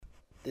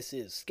This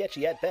is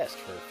Sketchy at Best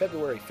for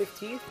February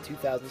 15th,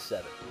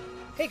 2007.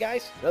 Hey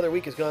guys, another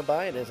week has gone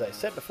by, and as I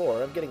said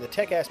before, I'm getting the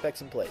tech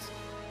aspects in place.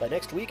 By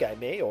next week, I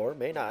may or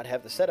may not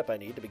have the setup I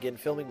need to begin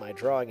filming my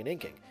drawing and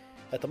inking.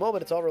 At the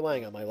moment, it's all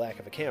relying on my lack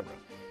of a camera.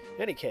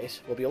 In any case,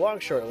 we'll be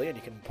along shortly, and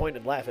you can point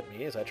and laugh at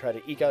me as I try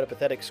to eke out a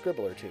pathetic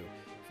scribble or two.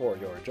 For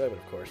your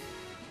enjoyment, of course.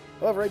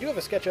 However, I do have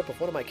a sketch up of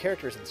one of my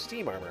characters in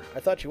Steam Armor. I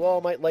thought you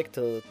all might like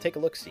to take a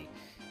look-see.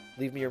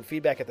 Leave me your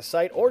feedback at the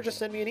site, or just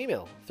send me an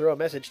email. Throw a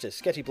message to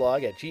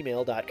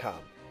sketchyblog@gmail.com.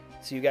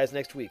 See you guys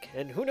next week,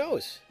 and who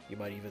knows, you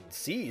might even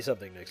see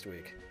something next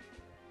week.